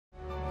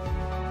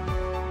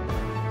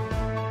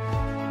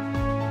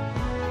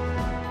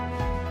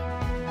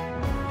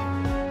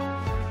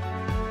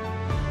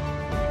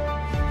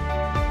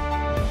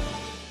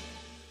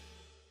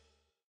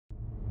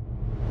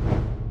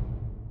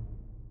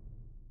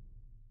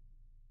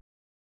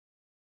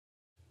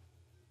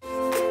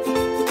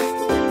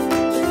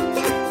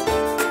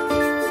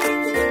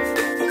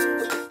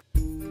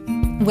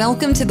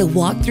Welcome to the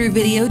walkthrough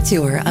video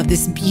tour of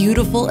this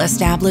beautiful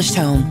established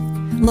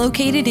home.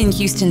 Located in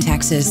Houston,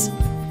 Texas,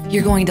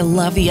 you're going to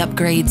love the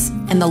upgrades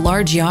and the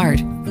large yard.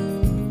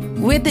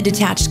 With the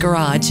detached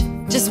garage,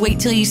 just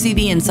wait till you see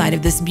the inside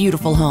of this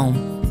beautiful home.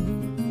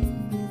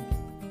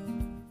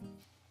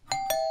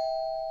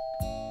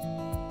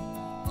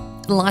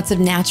 Lots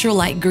of natural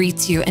light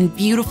greets you and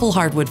beautiful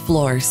hardwood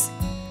floors.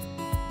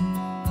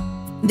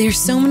 There's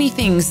so many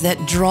things that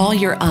draw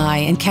your eye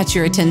and catch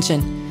your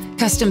attention.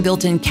 Custom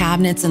built-in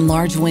cabinets and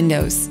large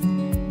windows,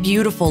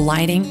 beautiful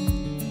lighting,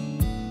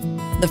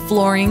 the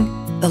flooring,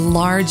 the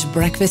large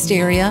breakfast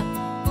area,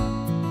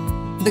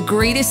 the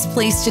greatest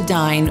place to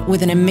dine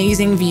with an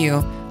amazing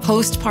view,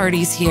 host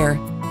parties here,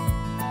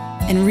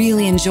 and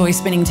really enjoy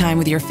spending time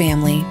with your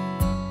family.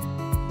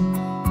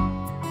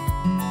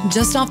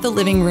 Just off the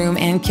living room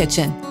and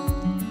kitchen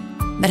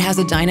that has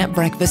a dine-up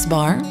breakfast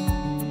bar,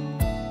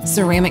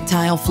 ceramic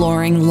tile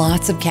flooring,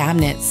 lots of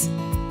cabinets,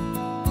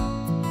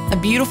 a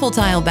beautiful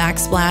tile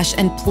backsplash,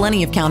 and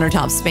plenty of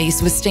countertop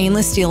space with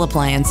stainless steel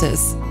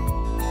appliances.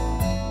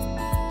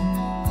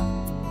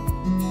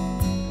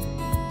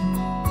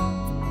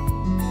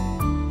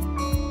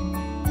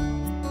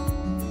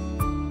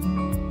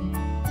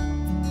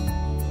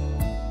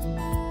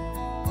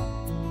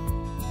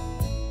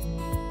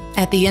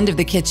 At the end of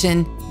the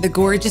kitchen, the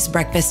gorgeous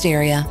breakfast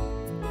area.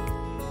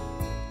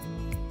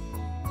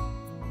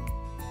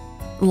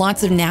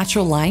 Lots of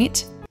natural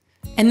light,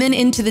 and then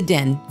into the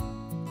den,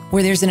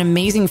 where there's an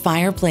amazing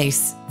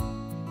fireplace.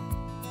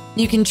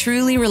 You can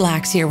truly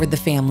relax here with the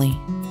family.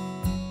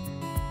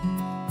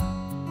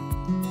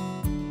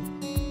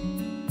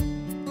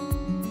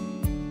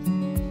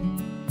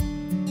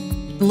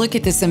 Look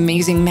at this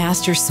amazing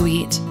master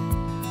suite.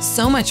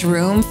 So much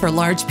room for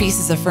large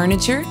pieces of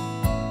furniture.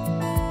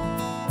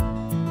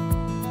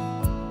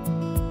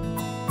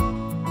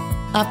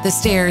 Up the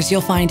stairs,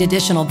 you'll find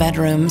additional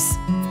bedrooms,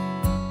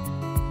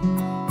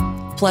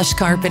 plush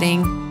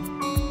carpeting,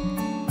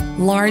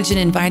 large and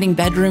inviting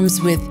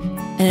bedrooms with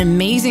an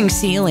amazing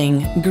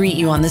ceiling greet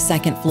you on the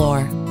second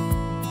floor.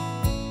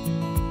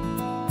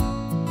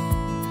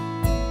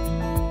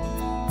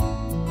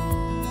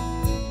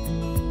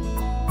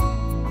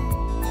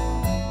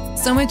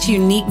 So much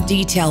unique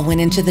detail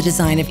went into the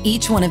design of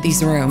each one of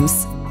these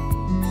rooms.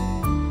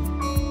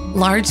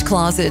 Large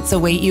closets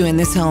await you in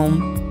this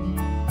home,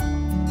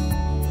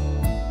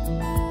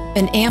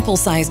 and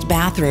ample-sized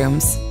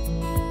bathrooms.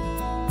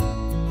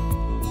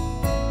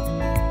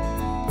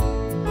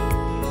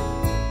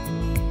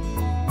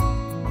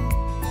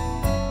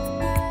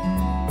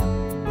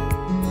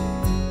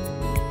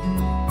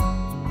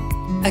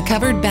 A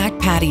covered back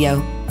patio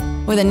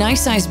with a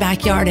nice-sized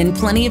backyard and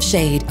plenty of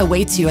shade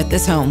awaits you at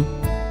this home.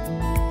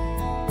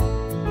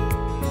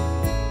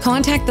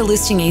 Contact the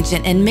listing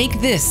agent and make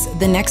this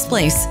the next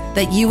place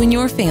that you and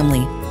your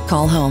family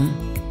call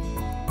home.